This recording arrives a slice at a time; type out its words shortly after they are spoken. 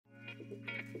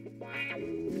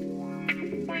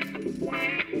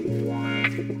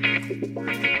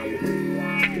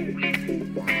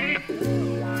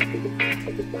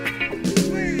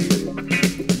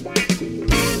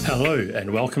Hello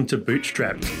and welcome to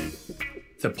Bootstrapped,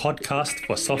 the podcast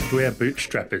for software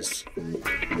bootstrappers.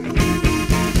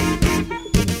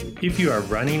 If you are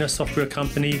running a software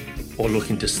company or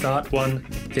looking to start one,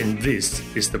 then this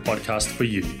is the podcast for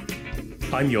you.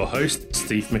 I'm your host,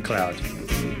 Steve McLeod.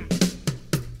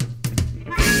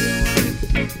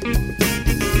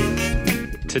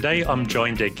 Today I'm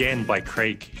joined again by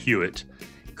Craig Hewitt.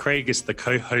 Craig is the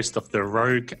co-host of the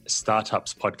Rogue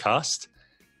Startups podcast,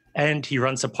 and he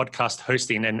runs a podcast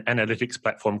hosting and analytics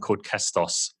platform called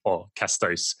Castos, or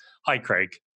Castos. Hi,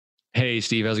 Craig. Hey,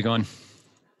 Steve. How's it going?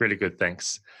 Really good,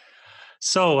 thanks.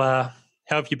 So, how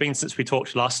have you been since we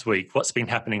talked last week? What's been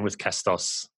happening with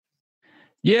Castos?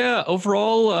 Yeah,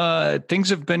 overall,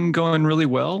 things have been going really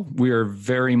well. We are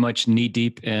very much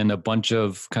knee-deep in a bunch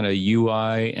of kind of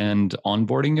UI and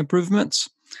onboarding improvements.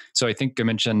 So I think I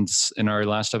mentioned in our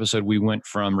last episode, we went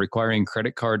from requiring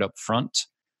credit card up front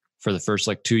for the first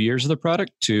 2 years of the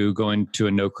product to going to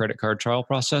a no credit card trial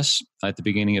process at the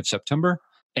beginning of September.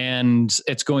 And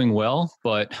it's going well,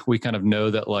 but we kind of know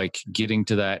that getting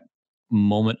to that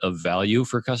moment of value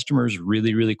for customers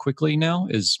really, really quickly now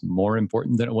is more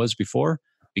important than it was before,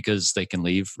 because they can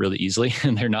leave really easily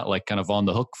and they're not kind of on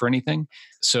the hook for anything.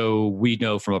 So we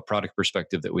know from a product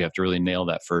perspective that we have to really nail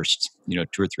that first, 2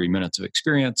 or 3 minutes of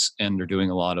experience. And they're doing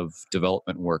a lot of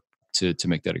development work to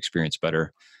make that experience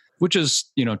better, which is,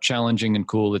 challenging and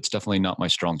cool. It's definitely not my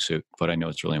strong suit, but I know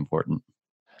it's really important.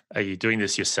 Are you doing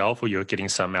this yourself or you're getting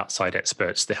some outside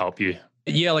experts to help you?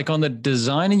 Yeah, on the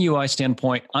design and UI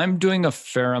standpoint, I'm doing a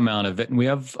fair amount of it. And we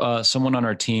have someone on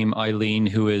our team, Eileen,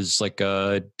 who is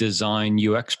a design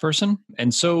UX person.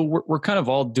 And so we're kind of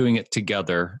all doing it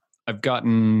together. I've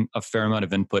gotten a fair amount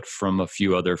of input from a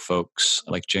few other folks,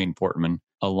 like Jane Portman,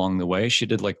 along the way. She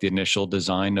did the initial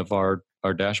design of our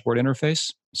dashboard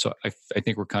interface. So I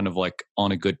think we're kind of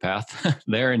on a good path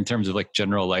there in terms of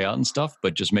general layout and stuff,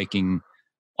 but just making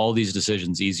all these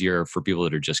decisions easier for people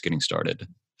that are just getting started.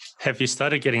 Have you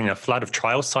started getting a flood of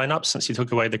trial signups since you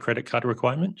took away the credit card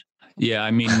requirement? Yeah,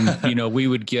 I mean, we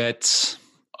would get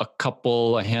a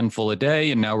handful a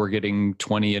day, and now we're getting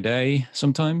 20 a day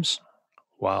sometimes.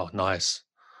 Wow, nice.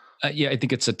 Yeah, I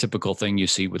think it's a typical thing you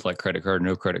see with credit card,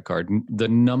 no credit card. The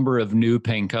number of new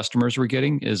paying customers we're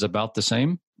getting is about the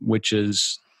same, which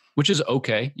is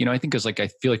okay. I think because I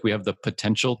feel we have the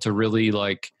potential to really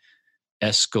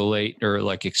escalate or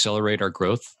accelerate our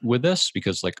growth with this,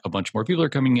 because a bunch more people are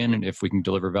coming in, and if we can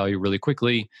deliver value really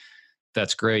quickly,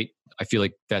 that's great. I feel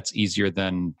that's easier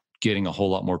than getting a whole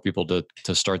lot more people to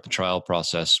start the trial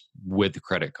process with the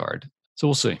credit card. So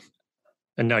we'll see.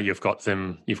 And now you've got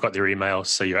their emails,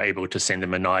 so you're able to send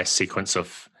them a nice sequence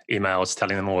of emails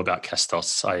telling them all about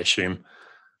Castos, I assume.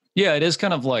 Yeah, it is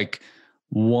kind of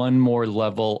one more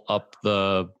level up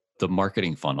the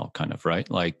marketing funnel, kind of, right?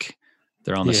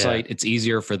 They're on the site. It's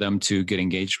easier for them to get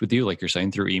engaged with you, like you're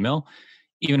saying, through email.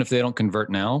 Even if they don't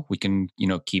convert now, we can,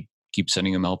 keep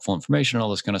sending them helpful information and all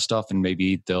this kind of stuff, and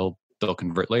maybe they'll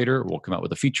convert later. We'll come out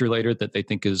with a feature later that they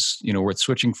think is, worth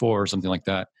switching for or something like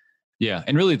that. Yeah.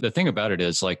 And really the thing about it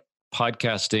is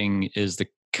podcasting is the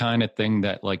kind of thing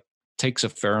that takes a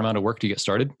fair amount of work to get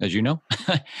started, as you know.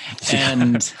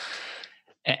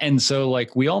 And so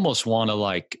we almost want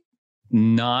to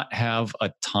not have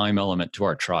a time element to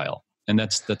our trial. And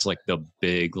that's the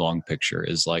big long picture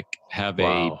is have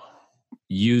a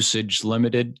usage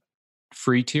limited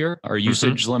free tier or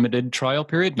usage limited trial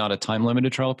period, not a time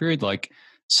limited trial period.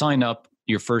 Sign up.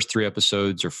 Your first 3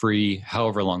 episodes are free,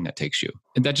 however long that takes you.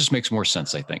 And that just makes more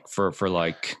sense, I think, for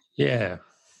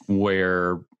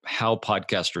how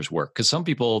podcasters work. Because some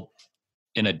people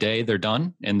in a day, they're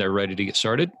done and they're ready to get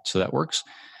started. So that works.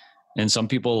 And some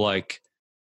people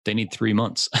they need 3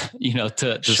 months,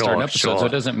 to start an episode. Sure. So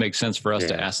it doesn't make sense for us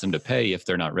to ask them to pay if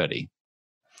they're not ready.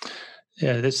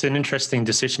 Yeah, that's an interesting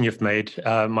decision you've made.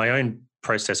 My own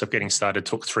process of getting started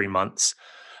took 3 months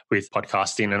with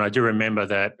podcasting. And I do remember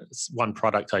that one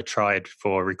product I tried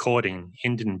for recording,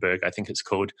 Hindenburg, I think it's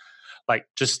called,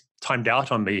 just timed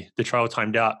out on me. The trial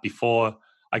timed out before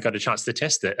I got a chance to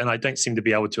test it. And I don't seem to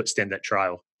be able to extend that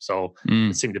trial. So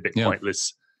it seemed a bit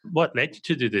pointless. What led you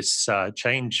to do this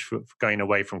change for going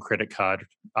away from credit card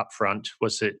upfront?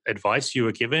 Was it advice you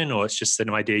were given, or it's just an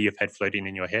idea you've had floating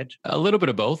in your head? A little bit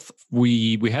of both.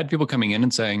 We had people coming in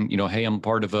and saying, hey, I'm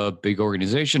part of a big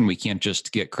organization. We can't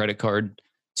just get credit card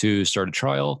to start a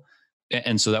trial.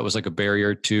 And so that was a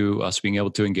barrier to us being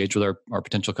able to engage with our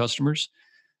potential customers.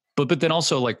 But then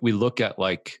also we look at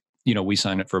we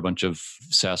sign up for a bunch of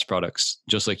SaaS products,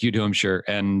 just like you do, I'm sure.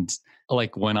 And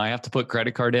like when I have to put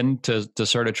credit card in to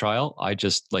start a trial, I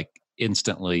just like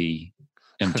instantly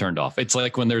am turned off. It's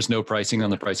like when there's no pricing on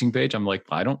the pricing page, I'm like,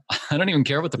 I don't even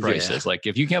care what the price is. Like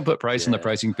if you can't put price on the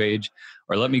pricing page,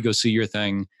 or let me go see your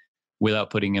thing without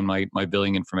putting in my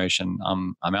billing information,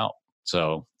 I'm out.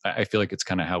 So I feel like it's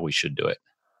kind of how we should do it.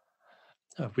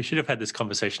 We should have had this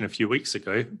conversation a few weeks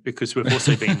ago, because we've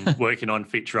also been working on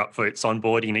feature upvotes,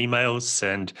 onboarding emails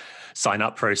and sign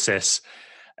up process.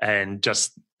 And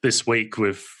just this week,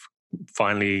 we've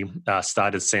finally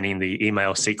started sending the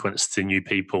email sequence to new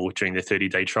people during the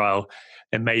 30-day trial.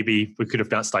 And maybe we could have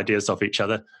bounced ideas off each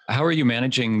other. How are you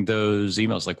managing those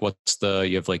emails? Like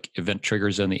you have like event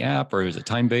triggers in the app, or is it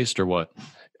time-based or what?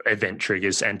 Event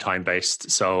triggers and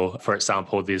time-based. So for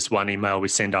example, there's one email we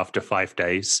send after 5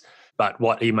 days, but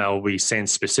what email we send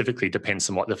specifically depends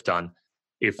on what they've done.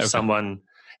 If someone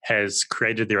has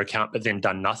created their account but then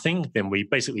done nothing, then we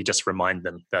basically just remind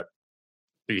them that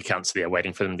the account's there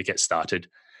waiting for them to get started.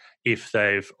 If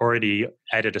they've already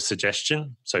added a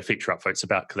suggestion, so feature upvote's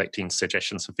about collecting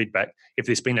suggestions and feedback. If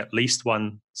there's been at least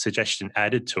one suggestion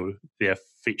added to their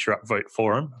feature upvote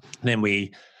forum, then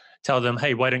we tell them,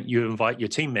 hey, why don't you invite your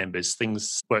team members?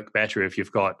 Things work better if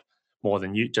you've got more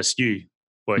than you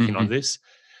working on this.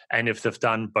 And if they've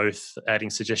done both adding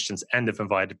suggestions and they've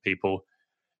invited people,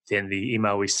 then the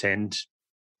email we send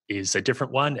is a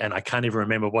different one. And I can't even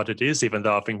remember what it is, even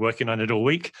though I've been working on it all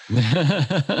week.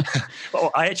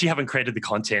 Well, I actually haven't created the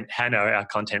content. Hannah, our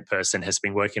content person, has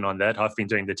been working on that. I've been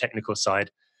doing the technical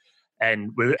side.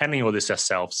 And we're handling all this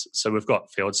ourselves. So we've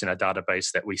got fields in our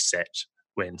database that we set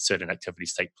when certain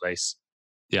activities take place.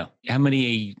 Yeah. How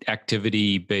many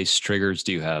activity-based triggers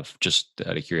do you have, just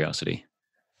out of curiosity?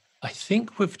 I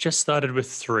think we've just started with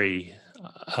 3.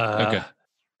 Okay.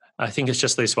 I think it's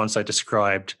just these ones I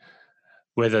described,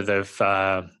 whether they've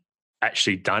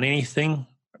actually done anything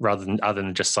other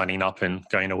than just signing up and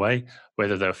going away,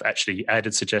 whether they've actually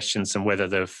added suggestions, and whether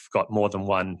they've got more than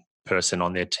one person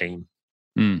on their team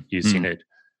using it.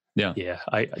 Yeah.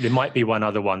 There might be one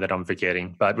other one that I'm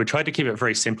forgetting, but we tried to keep it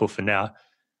very simple for now.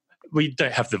 We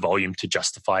don't have the volume to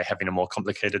justify having a more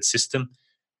complicated system.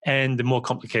 And the more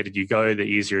complicated you go, the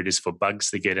easier it is for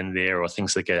bugs to get in there or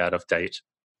things that get out of date.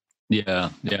 Yeah,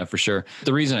 for sure.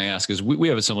 The reason I ask is we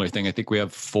have a similar thing. I think we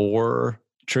have 4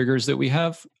 triggers that we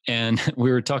have. And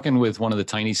we were talking with one of the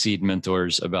Tiny Seed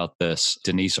mentors about this.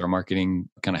 Denise, our marketing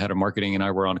kind of head of marketing, and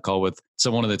I were on a call with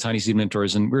one of the Tiny Seed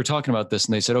mentors, and we were talking about this,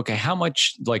 and they said, okay, how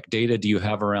much like data do you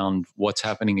have around what's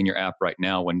happening in your app right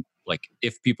now? When like,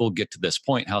 if people get to this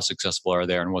point, how successful are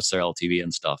they, and what's their LTV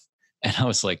and stuff? And I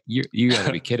was like, you got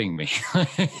to be kidding me.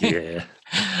 Yeah.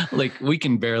 Like we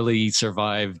can barely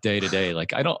survive day to day.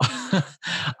 Like I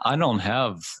don't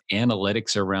have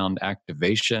analytics around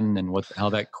activation and how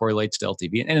that correlates to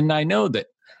LTV. And I know that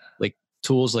like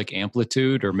tools like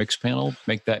Amplitude or Mixpanel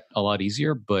make that a lot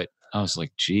easier, but I was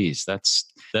like, geez,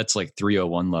 that's like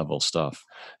 301 level stuff.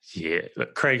 Yeah.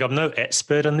 Look, Craig, I'm no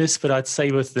expert on this, but I'd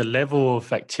say with the level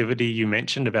of activity you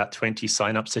mentioned, about 20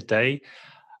 signups a day,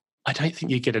 I don't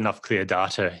think you get enough clear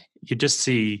data. You just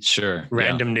see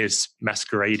randomness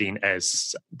masquerading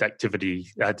as activity,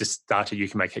 just data you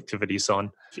can make activities on.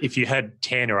 If you had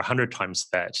 10 or 100 times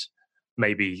that,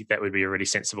 maybe that would be a really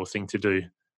sensible thing to do.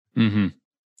 Mm-hmm.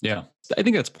 Yeah. I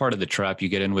think that's part of the trap you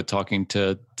get in with talking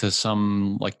to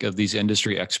some like of these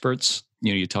industry experts.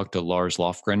 You talk to Lars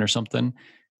Lofgren or something,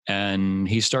 and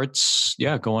he starts,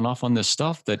 going off on this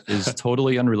stuff that is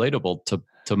totally unrelatable to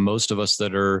most of us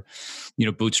that are,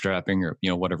 bootstrapping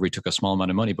or, whatever. We took a small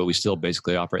amount of money, but we still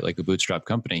basically operate like a bootstrap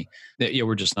company.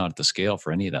 We're just not at the scale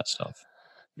for any of that stuff.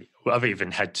 Well, I've even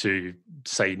had to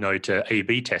say no to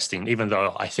A/B testing, even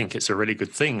though I think it's a really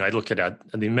good thing. I look at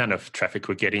the amount of traffic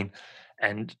we're getting,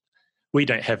 and we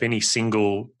don't have any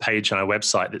single page on our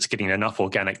website that's getting enough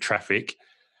organic traffic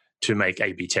to make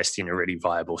A/B testing a really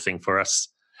viable thing for us.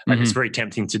 And it's very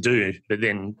tempting to do, but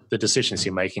then the decisions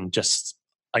you're making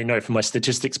I know from my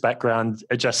statistics background,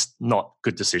 are just not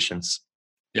good decisions.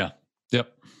 Yeah.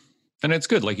 Yep. And it's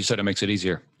good. Like you said, it makes it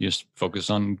easier. You just focus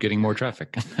on getting more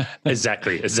traffic.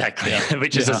 Exactly. Yeah.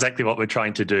 Which is exactly what we're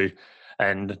trying to do.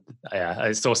 And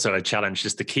it's also a challenge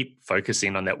just to keep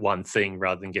focusing on that one thing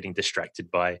rather than getting distracted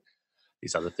by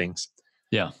these other things.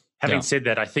 Yeah. Having said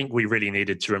that, I think we really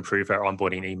needed to improve our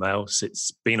onboarding emails.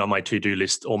 It's been on my to-do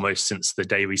list almost since the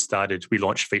day we started. We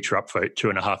launched Feature Upvote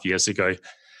 2.5 years ago.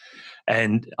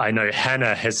 And I know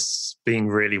Hannah has been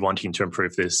really wanting to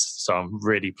improve this. So I'm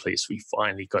really pleased we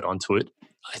finally got onto it.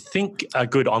 I think a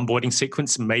good onboarding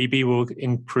sequence maybe will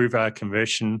improve our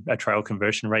trial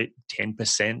conversion rate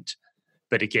 10%.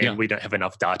 But again, we don't have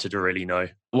enough data to really know.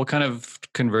 What kind of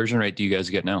conversion rate do you guys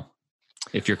get now,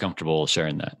 if you're comfortable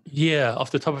sharing that? Yeah, off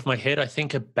the top of my head, I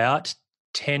think about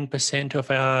 10%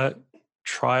 of our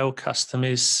trial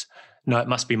customers, no, it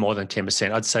must be more than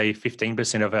 10%. I'd say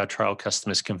 15% of our trial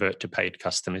customers convert to paid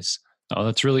customers. Oh,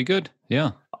 that's really good.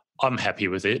 Yeah. I'm happy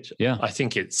with it. Yeah. I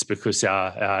think it's because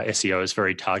our SEO is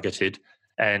very targeted.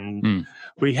 And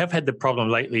we have had the problem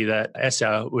lately that as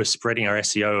we're spreading our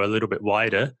SEO a little bit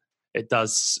wider, it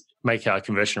does make our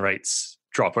conversion rates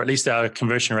drop, or at least our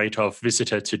conversion rate of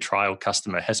visitor to trial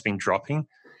customer has been dropping.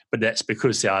 But that's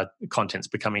because our content's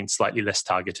becoming slightly less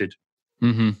targeted.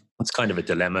 Mm-hmm. It's kind of a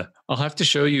dilemma. I'll have to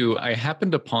show you. I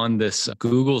happened upon this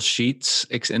Google Sheets,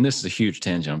 and this is a huge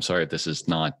tangent. I'm sorry if this is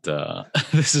not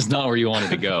this is not where you wanted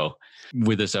to go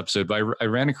with this episode. But I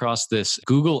ran across this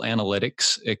Google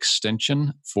Analytics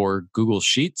extension for Google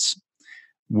Sheets,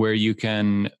 where you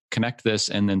can connect this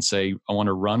and then say, I want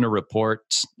to run a report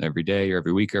every day or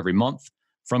every week or every month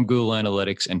from Google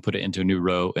Analytics and put it into a new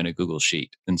row in a Google Sheet.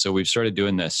 And so we've started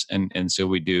doing this, and so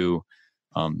we do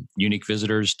unique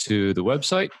visitors to the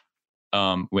website.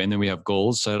 And then we have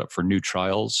goals set up for new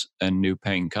trials and new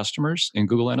paying customers in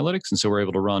Google Analytics. And so we're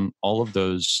able to run all of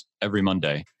those every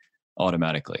Monday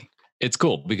automatically. It's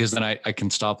cool because then I can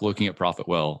stop looking at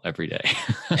Profitwell every day.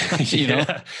 You know?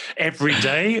 Every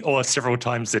day or several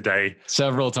times a day?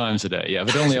 Several times a day. Yeah.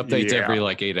 But it only updates every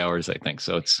 8 hours, I think.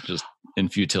 So it's just in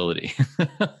futility.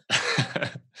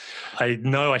 I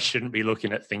know I shouldn't be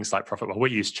looking at things like Profitwell.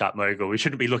 We use ChartMogul. We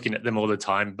shouldn't be looking at them all the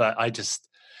time, but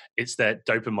it's that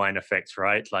dopamine effect,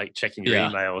 right? Like checking your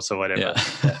emails or whatever.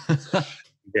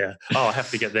 Yeah. Oh, I have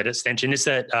to get that extension. Is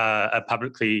that a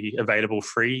publicly available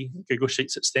free Google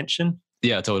Sheets extension?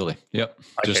 Yeah, totally. Yep.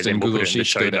 Okay, just in Google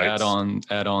Sheets, go to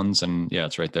add-ons, and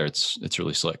it's right there. It's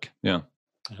really slick. Yeah.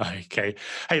 Okay.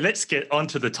 Hey, let's get on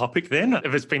to the topic then.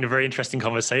 It's been a very interesting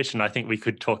conversation. I think we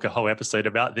could talk a whole episode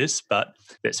about this, but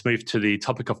let's move to the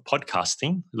topic of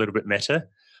podcasting, a little bit meta,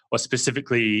 or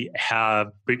specifically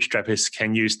how bootstrappers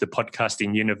can use the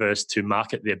podcasting universe to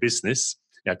market their business.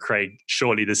 Now, Craig,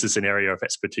 surely this is an area of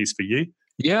expertise for you.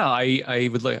 Yeah, I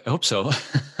hope so.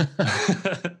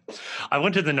 I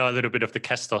wanted to know a little bit of the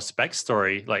Castos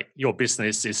backstory. Like, your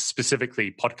business is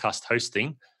specifically podcast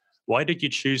hosting. Why did you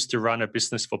choose to run a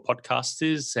business for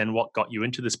podcasters, and what got you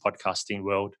into this podcasting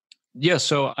world? Yeah,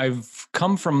 so I've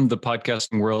come from the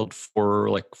podcasting world for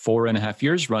 4.5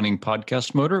 years running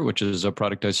Podcast Motor, which is a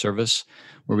productized service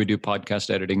where we do podcast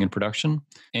editing and production,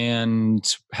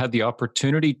 and had the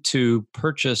opportunity to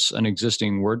purchase an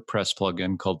existing WordPress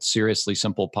plugin called Seriously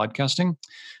Simple Podcasting,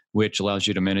 which allows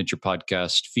you to manage your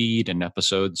podcast feed and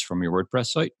episodes from your WordPress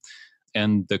site.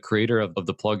 And the creator of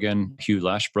the plugin, Hugh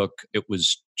Lashbrook, it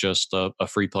was just a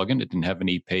free plugin. It didn't have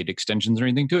any paid extensions or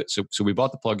anything to it. So we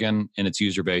bought the plugin and its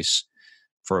user base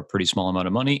for a pretty small amount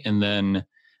of money, and then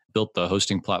built the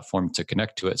hosting platform to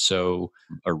connect to it. So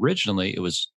originally it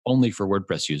was only for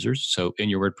WordPress users. So in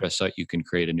your WordPress site, you can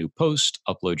create a new post,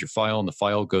 upload your file, and the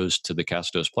file goes to the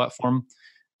Castos platform.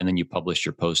 And then you publish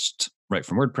your post right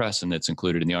from WordPress, and it's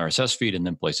included in the RSS feed. And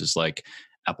then places like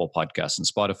Apple Podcasts and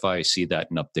Spotify see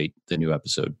that and update the new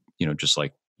episode, just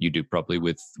like you do probably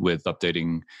with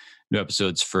updating new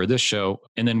episodes for this show.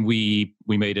 And then we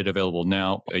made it available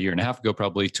now a year and a half ago,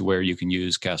 probably, to where you can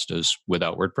use Castos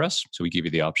without WordPress. So we give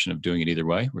you the option of doing it either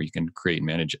way, where you can create and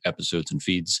manage episodes and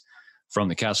feeds from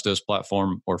the Castos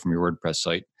platform or from your WordPress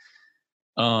site.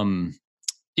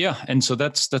 Yeah, and so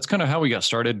that's kind of how we got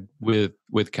started with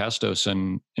Castos,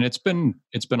 and it's been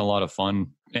a lot of fun,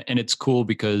 and it's cool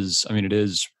because it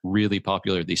is really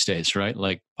popular these days, right?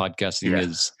 Like podcasting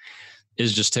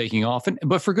is just taking off,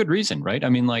 but for good reason, right?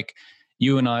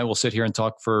 You and I will sit here and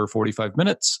talk for 45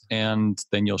 minutes, and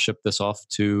then you'll ship this off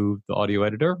to the audio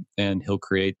editor, and he'll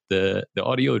create the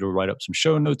audio to write up some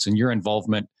show notes, and your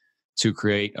involvement to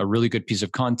create a really good piece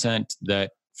of content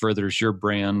that furthers your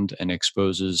brand and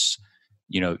exposes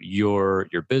your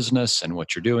business and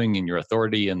what you're doing and your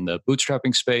authority in the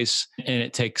bootstrapping space. And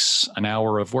it takes an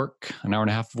hour and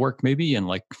a half of work, maybe, and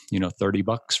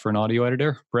 $30 for an audio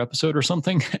editor per episode or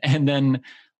something. And then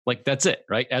that's it,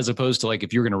 right? As opposed to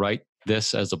if you're going to write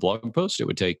this as a blog post, it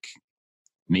would take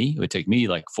me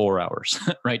 4 hours,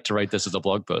 right? To write this as a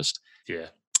blog post. Yeah.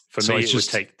 For me, it would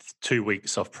take 2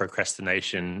 weeks of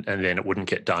procrastination, and then it wouldn't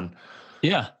get done.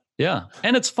 Yeah. Yeah.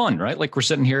 And it's fun, right? We're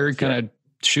sitting here kind of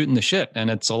shooting the shit, and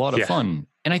it's a lot of fun.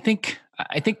 And I think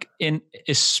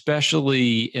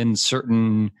especially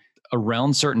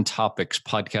around certain topics,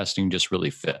 podcasting just really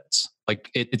fits.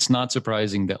 It's not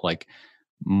surprising that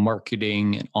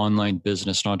marketing and online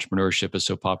business and entrepreneurship is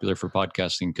so popular for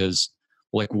podcasting, because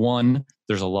one,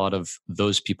 there's a lot of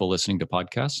those people listening to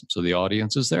podcasts. So the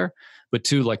audience is there. But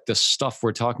two, like the stuff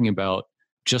we're talking about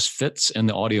just fits in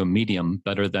the audio medium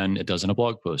better than it does in a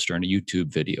blog post or in a YouTube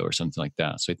video or something like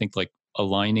that. So I think like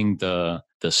aligning the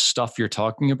stuff you're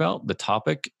talking about, the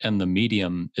topic and the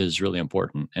medium is really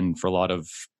important. And for a lot of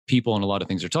people and a lot of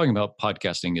things they're talking about,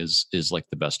 podcasting is like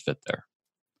the best fit there.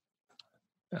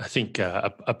 I think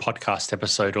a podcast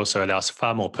episode also allows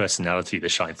far more personality to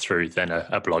shine through than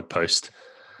a blog post.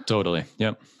 Totally.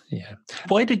 Yep. Yeah.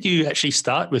 Why did you actually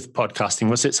start with podcasting?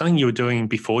 Was it something you were doing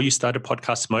before you started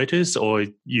Podcast Motors, or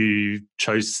you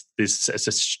chose this as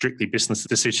a strictly business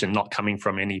decision, not coming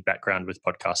from any background with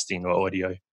podcasting or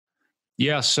audio?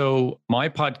 Yeah. So my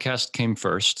podcast came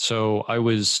first. So I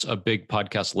was a big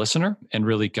podcast listener and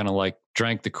really kind of like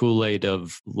drank the Kool-Aid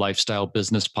of lifestyle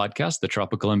business podcasts, the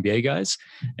Tropical MBA guys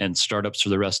and Startups for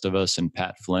the Rest of Us and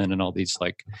Pat Flynn and all these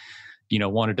like,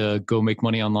 wanted to go make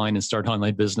money online and start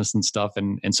online business and stuff.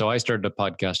 And so I started a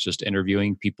podcast just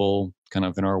interviewing people kind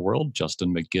of in our world.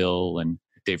 Justin McGill and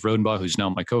Dave Rodenbaugh, who's now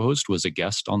my co-host, was a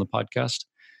guest on the podcast.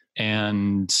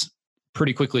 And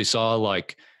pretty quickly saw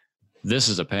like, this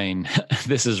is a pain.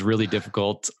 This is really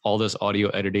difficult. All this audio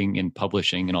editing and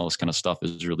publishing and all this kind of stuff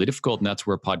is really difficult. And that's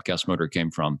where Podcast Motor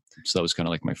came from. So that was kind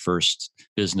of like my first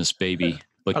business baby,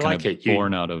 but kind of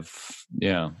born out of,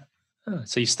 yeah.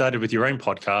 So you started with your own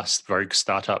podcast, Rogue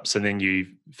Startups, and then you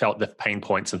felt the pain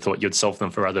points and thought you'd solve them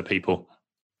for other people.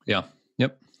 Yeah.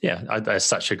 Yep. Yeah. That's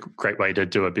such a great way to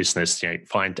do a business,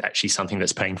 find actually something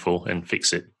that's painful and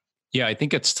fix it. Yeah. I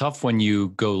think it's tough when you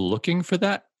go looking for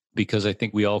that, because I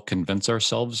think we all convince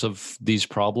ourselves of these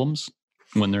problems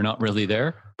when they're not really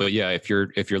there. But yeah, if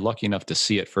you're lucky enough to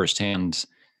see it firsthand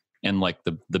and like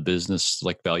the business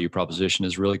like value proposition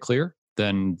is really clear,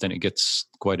 then it gets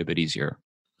quite a bit easier.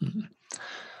 Mm-hmm.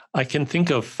 I can think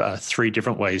of 3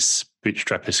 different ways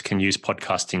bootstrappers can use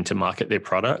podcasting to market their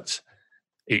product,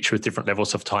 each with different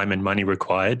levels of time and money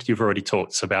required. You've already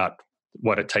talked about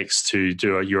what it takes to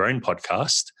do your own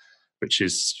podcast, which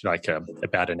is like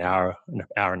about an hour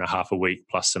and a half a week,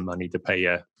 plus some money to pay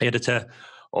your editor.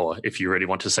 Or if you really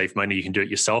want to save money, you can do it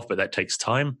yourself, but that takes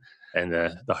time and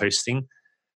the hosting.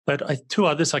 But 2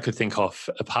 others I could think of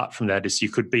apart from that is you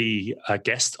could be a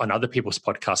guest on other people's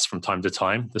podcasts from time to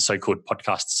time, the so-called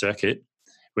podcast circuit,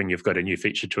 when you've got a new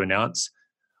feature to announce.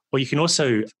 Or you can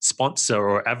also sponsor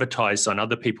or advertise on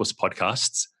other people's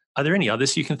podcasts. Are there any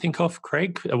others you can think of,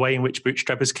 Craig, a way in which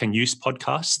bootstrappers can use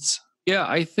podcasts? Yeah,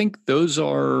 I think those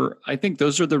are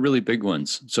the really big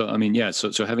ones. So, I mean, yeah,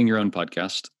 so having your own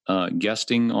podcast,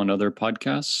 guesting on other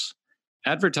podcasts,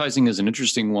 advertising is an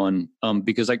interesting one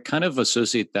because I kind of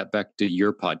associate that back to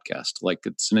your podcast. Like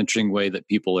it's an interesting way that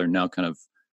people are now kind of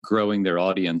growing their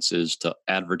audiences to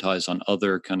advertise on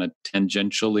other kind of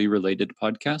tangentially related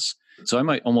podcasts. So I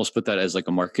might almost put that as like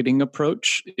a marketing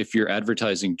approach. If you're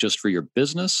advertising just for your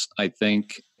business, I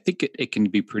think it can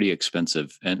be pretty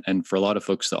expensive. And for a lot of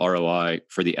folks, the ROI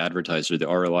for the advertiser, the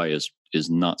ROI is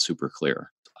not super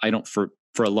clear. For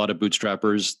a lot of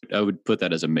bootstrappers, I would put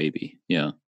that as a maybe.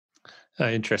 Yeah.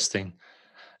 Interesting.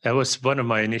 That was one of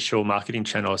my initial marketing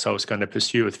channels I was going to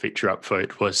pursue with Feature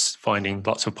Upvote, was finding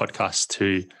lots of podcasts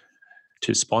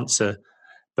to sponsor.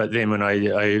 But then when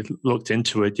I looked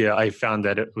into it, I found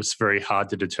that it was very hard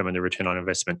to determine the return on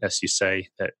investment, as you say,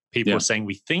 that people are saying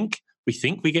we think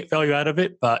we get value out of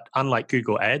it, but unlike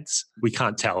Google Ads, we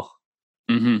can't tell.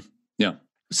 Mm-hmm. Yeah.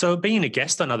 So being a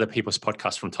guest on other people's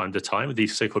podcasts from time to time, the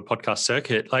so-called podcast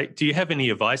circuit, like, do you have any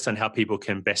advice on how people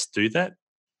can best do that?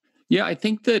 Yeah, I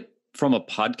think that from a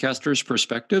podcaster's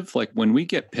perspective, like when we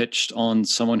get pitched on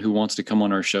someone who wants to come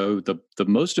on our show, the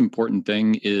most important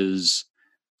thing is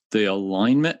the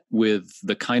alignment with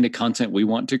the kind of content we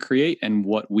want to create and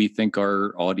what we think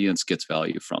our audience gets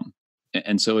value from.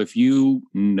 And so if you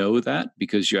know that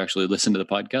because you actually listen to the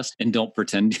podcast and don't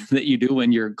pretend that you do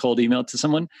when you're cold emailed to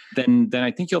someone, then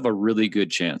I think you'll have a really good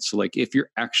chance. So like if you're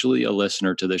actually a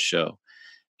listener to this show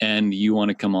and you want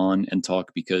to come on and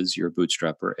talk because you're a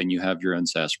bootstrapper and you have your own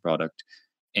SaaS product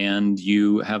and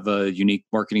you have a unique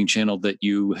marketing channel that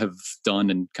you have done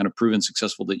and kind of proven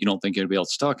successful that you don't think anybody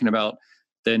else is talking about,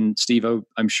 then Steve,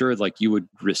 I'm sure like you would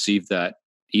receive that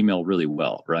email really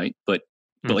well, right? But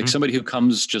like somebody who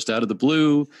comes just out of the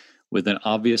blue with an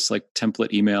obvious like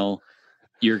template email,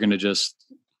 you're going to just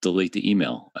delete the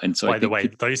email. And so by the way,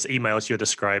 those emails you're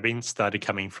describing started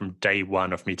coming from day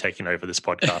one of me taking over this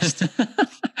podcast.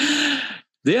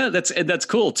 Yeah, that's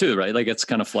cool too, right? Like it's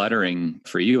kind of flattering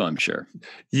for you, I'm sure.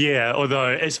 Yeah, although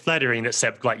it's flattering,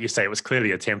 except like you say, it was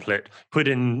clearly a template. Put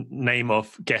in name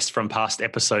of guest from past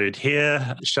episode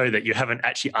here, show that you haven't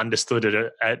actually understood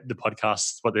it at the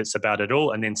podcast, what it's about at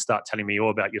all, and then start telling me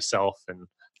all about yourself. And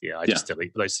yeah, I Yeah. just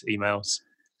delete those emails.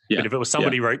 Yeah. But if it was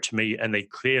somebody wrote to me and they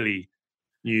clearly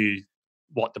knew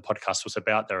what the podcast was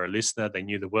about, they're a listener, they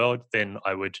knew the world, then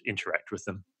I would interact with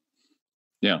them.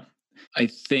 Yeah. I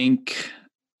think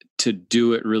to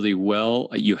do it really well,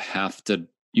 you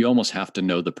almost have to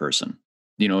know the person.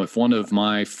 You know, if one of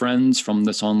my friends from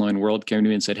this online world came to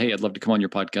me and said, "Hey, I'd love to come on your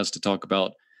podcast to talk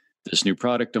about this new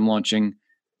product I'm launching,"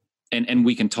 and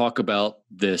we can talk about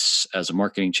this as a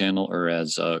marketing channel or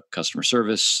as a customer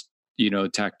service,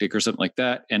 tactic or something like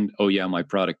that. And oh yeah, my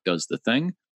product does the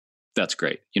thing. That's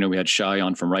great. We had Shai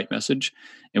on from Right Message,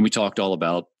 and we talked all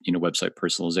about, website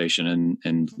personalization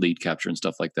and lead capture and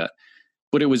stuff like that.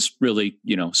 But it was really,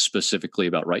 specifically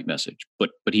about Right Message.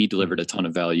 But he delivered a ton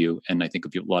of value, and I think a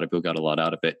lot of people got a lot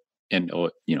out of it. And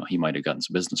he might have gotten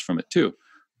some business from it too.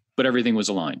 But everything was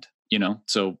aligned,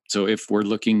 So if we're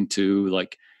looking to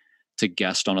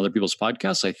guest on other people's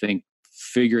podcasts, I think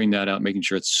figuring that out, making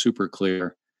sure it's super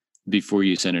clear before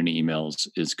you send any emails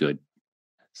is good.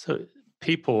 So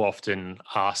people often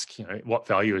ask, what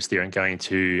value is there in going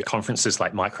to conferences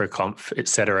like MicroConf, et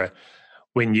cetera,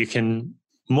 when you can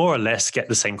more or less get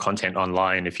the same content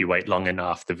online if you wait long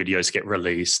enough, the videos get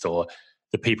released, or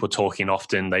the people talking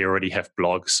often, they already have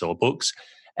blogs or books.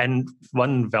 And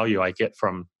one value I get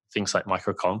from things like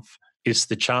MicroConf is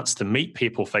the chance to meet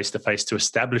people face-to-face to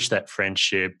establish that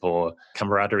friendship or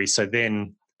camaraderie. So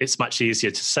then it's much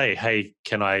easier to say, hey,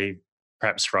 can I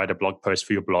perhaps write a blog post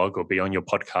for your blog or be on your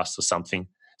podcast or something?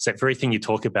 It's that very thing you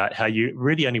talk about, how you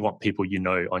really only want people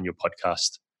on your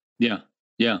podcast. Yeah.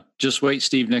 Yeah. Just wait,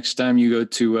 Steve. Next time you go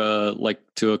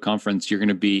to a conference, you're going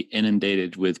to be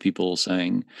inundated with people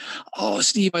saying, "Oh,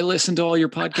 Steve, I listened to all your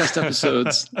podcast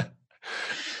episodes."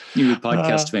 You'll be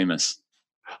podcast famous.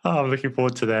 I'm looking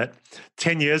forward to that.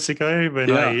 10 years ago, when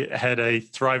I had a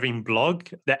thriving blog,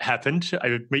 that happened. I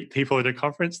would meet people at a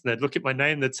conference and they'd look at my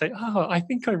name and they'd say, "Oh, I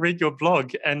think I read your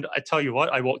blog." And I tell you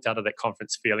what, I walked out of that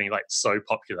conference feeling like so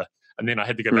popular. And then I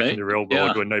had to go back in the real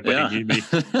world where nobody knew me.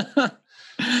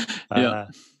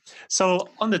 So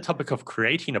on the topic of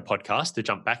creating a podcast, to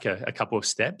jump back a couple of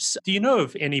steps, do you know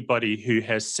of anybody who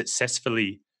has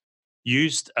successfully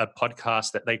used a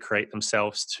podcast that they create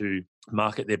themselves to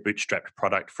market their bootstrapped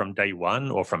product from day one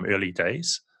or from early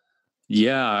days?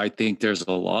 Yeah, I think there's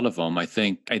a lot of them. I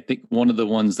think one of the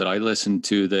ones that I listen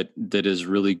to that is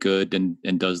really good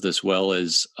and does this well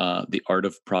is The Art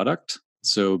of Product.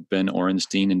 So Ben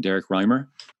Orenstein and Derek Reimer,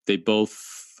 they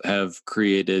both have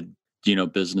created,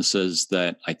 businesses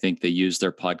that I think they use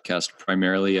their podcast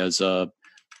primarily as a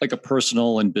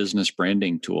personal and business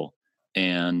branding tool.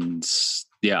 And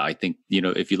yeah, I think,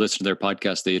 if you listen to their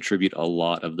podcast, they attribute a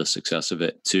lot of the success of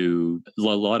it to a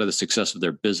lot of the success of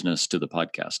their business to the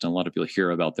podcast. And a lot of people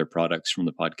hear about their products from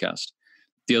the podcast.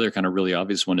 The other kind of really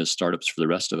obvious one is Startups for the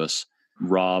Rest of Us.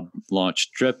 Rob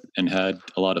launched Drip and had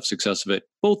a lot of success of it,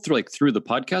 both through the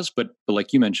podcast, but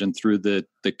like you mentioned, through the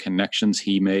connections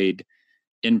he made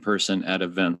in person at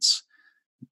events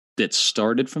that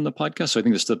started from the podcast. So I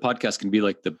think the podcast can be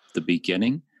like the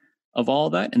beginning of all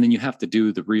that. And then you have to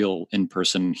do the real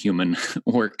in-person human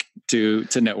work to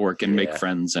network and make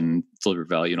friends and deliver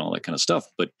value and all that kind of stuff.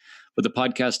 But the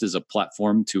podcast is a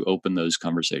platform to open those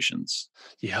conversations.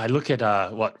 Yeah, I look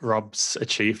at what Rob's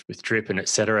achieved with Drip and et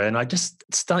cetera, and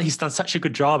he's done such a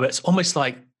good job. It's almost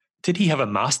like, did he have a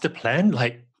master plan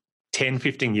like 10,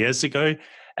 15 years ago?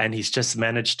 And he's just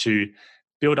managed to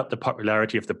build up the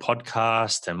popularity of the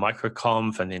podcast and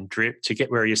MicroConf and then Drip to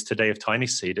get where he is today of Tiny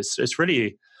Seed. It's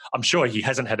really, I'm sure he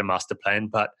hasn't had a master plan,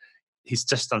 but he's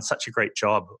just done such a great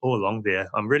job all along there.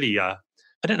 I'm really, I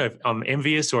don't know if I'm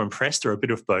envious or impressed or a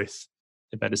bit of both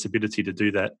about his ability to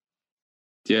do that.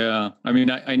 Yeah. I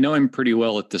mean, I know him pretty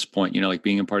well at this point,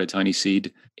 being a part of Tiny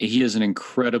Seed. He is an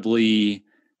incredibly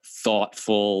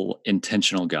thoughtful,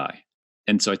 intentional guy.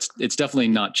 And so it's definitely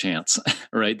not chance,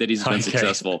 right, that he's been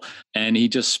successful. And he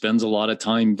just spends a lot of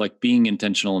time being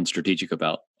intentional and strategic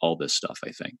about all this stuff, I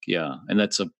think. Yeah. And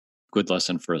that's a good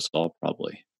lesson for us all,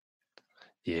 probably.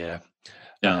 Yeah.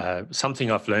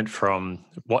 Something I've learned from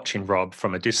watching Rob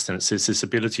from a distance is his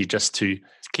ability just to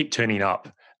keep turning up.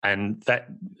 And that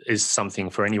is something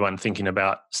for anyone thinking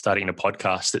about starting a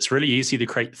podcast. It's really easy to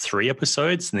create 3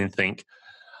 episodes and then think,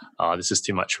 oh, this is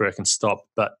too much work and stop.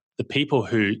 But the people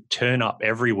who turn up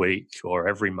every week or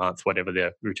every month, whatever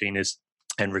their routine is,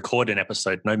 and record an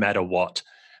episode, no matter what,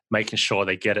 making sure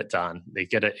they get it done, they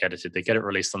get it edited, they get it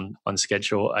released on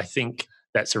schedule, I think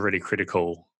that's a really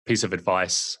critical piece of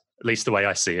advice, at least the way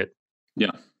I see it.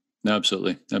 Yeah, no,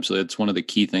 absolutely. Absolutely. It's one of the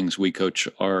key things we coach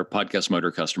our podcast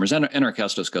motor customers and our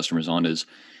Castos customers on is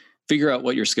figure out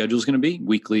what your schedule is going to be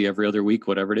weekly, every other week,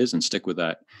 whatever it is, and stick with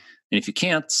that. And if you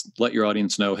can't, let your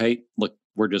audience know, hey, look,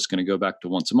 we're just going to go back to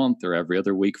once a month or every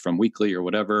other week from weekly or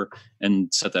whatever,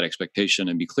 and set that expectation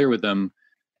and be clear with them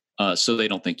so they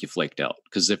don't think you flaked out.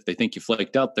 Because if they think you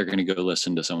flaked out, they're going to go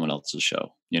listen to someone else's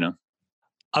show,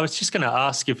 I was just going to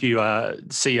ask if you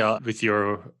see with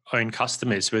your own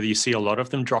customers, whether you see a lot of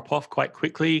them drop off quite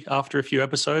quickly after a few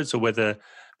episodes, or whether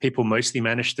people mostly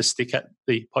manage to stick at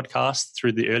the podcast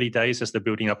through the early days as they're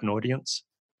building up an audience.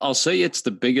 I'll say it's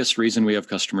the biggest reason we have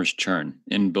customers churn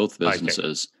in both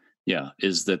businesses. Okay. Yeah,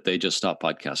 is that they just stop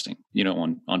podcasting.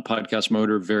 On Podcast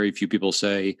Motor, very few people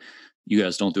say, you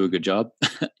guys don't do a good job,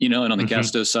 and on the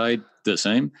Castos side, the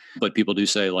same. But people do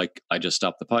say, like, I just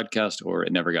stopped the podcast, or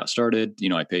it never got started.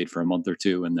 I paid for a month or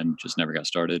two and then just never got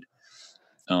started.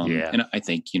 And I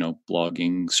think,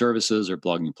 blogging services or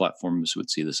blogging platforms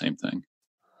would see the same thing.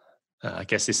 I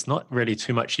guess it's not really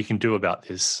too much you can do about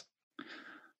this.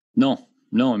 No,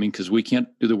 because we can't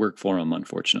do the work for them,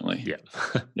 unfortunately.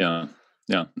 Yeah.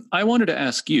 Yeah. I wanted to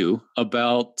ask you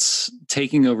about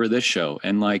taking over this show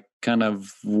and like kind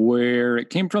of where it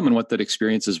came from and what that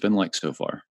experience has been like so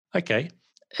far. Okay.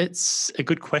 It's a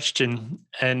good question.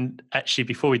 And actually,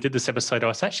 before we did this episode, I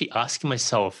was actually asking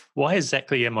myself, why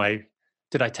exactly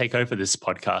did I take over this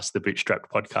podcast, the Bootstrapped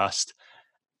podcast?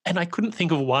 And I couldn't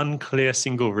think of one clear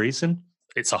single reason.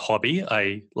 It's a hobby.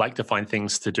 I like to find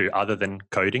things to do other than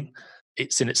coding.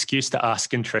 It's an excuse to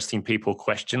ask interesting people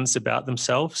questions about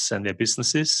themselves and their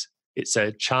businesses. It's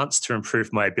a chance to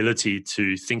improve my ability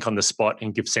to think on the spot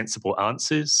and give sensible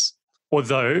answers.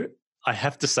 Although I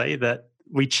have to say that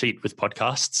we cheat with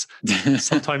podcasts.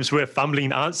 Sometimes we're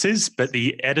fumbling answers, but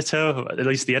the editor, at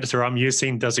least the editor I'm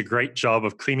using, does a great job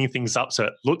of cleaning things up so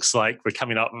it looks like we're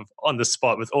coming up on the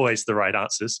spot with always the right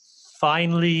answers.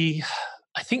 Finally,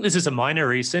 I think this is a minor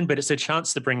reason, but it's a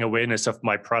chance to bring awareness of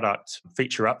my product,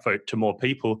 feature upvote, to more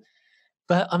people.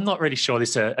 But I'm not really sure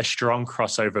there's a strong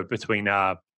crossover between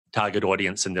our target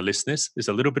audience and the listeners. There's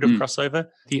a little bit of crossover.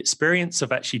 The experience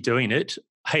of actually doing it,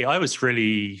 I was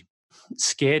really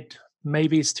scared.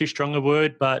 Maybe it's too strong a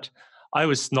word, but I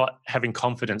was not having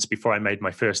confidence before I made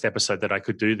my first episode that I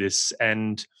could do this.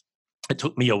 And it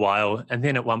took me a while. And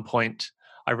then at one point,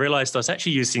 I realized I was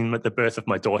actually using the birth of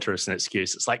my daughter as an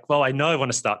excuse. It's like, well, I know I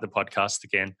want to start the podcast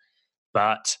again,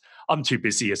 but I'm too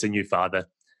busy as a new father.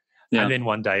 Yeah. And then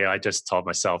one day I just told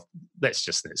myself, that's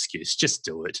just an excuse, just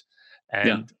do it.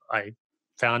 And I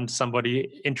found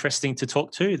somebody interesting to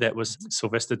talk to. That was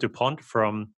Sylvester Dupont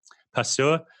from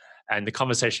Pasteur. And the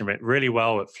conversation went really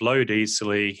well. It flowed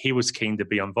easily. He was keen to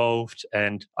be involved.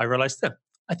 And I realized,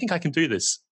 I think I can do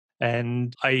this.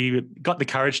 And I got the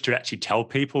courage to actually tell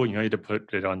people, to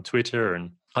put it on Twitter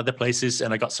and other places.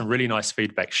 And I got some really nice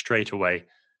feedback straight away.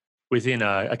 Within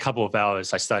a couple of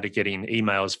hours, I started getting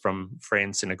emails from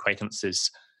friends and acquaintances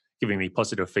giving me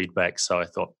positive feedback. So I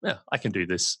thought, I can do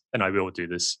this and I will do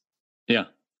this. Yeah,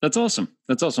 that's awesome.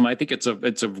 I think it's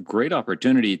a great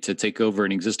opportunity to take over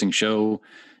an existing show.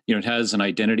 It has an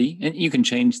identity and you can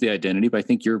change the identity, but I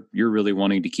think you're really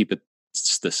wanting to keep it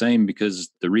the same because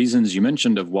the reasons you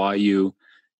mentioned of why you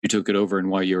took it over and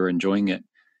why you're enjoying it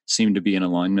seem to be in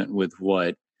alignment with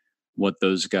what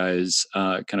those guys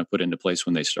kind of put into place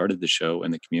when they started the show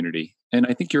and the community. And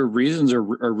I think your reasons are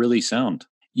really sound.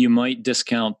 You might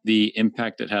discount the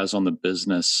impact it has on the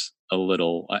business a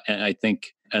little. And I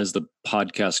think as the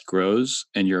podcast grows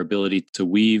and your ability to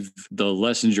weave the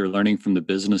lessons you're learning from the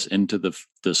business into the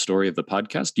story of the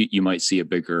podcast, you might see a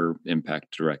bigger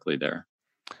impact directly there.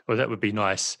 Well, that would be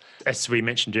nice. As we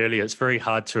mentioned earlier, it's very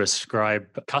hard to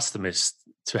ascribe customers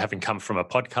to having come from a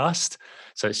podcast.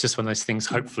 So it's just one of those things.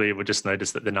 Hopefully we'll just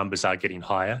notice that the numbers are getting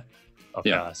higher of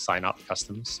our sign-up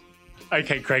customers.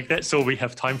 Okay, Craig, that's all we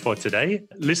have time for today.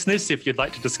 Listeners, if you'd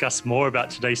like to discuss more about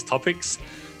today's topics,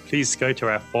 please go to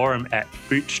our forum at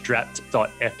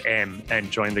bootstrapped.fm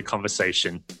and join the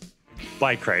conversation.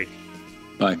 Bye, Craig.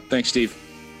 Bye. Thanks, Steve.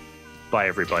 Bye,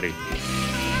 everybody.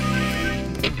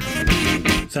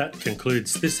 That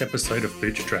concludes this episode of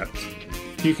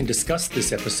Bootstrapped. You can discuss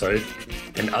this episode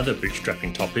and other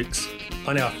bootstrapping topics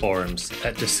on our forums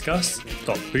at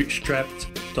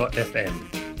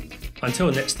discuss.bootstrapped.fm.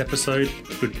 Until next episode,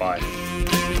 goodbye.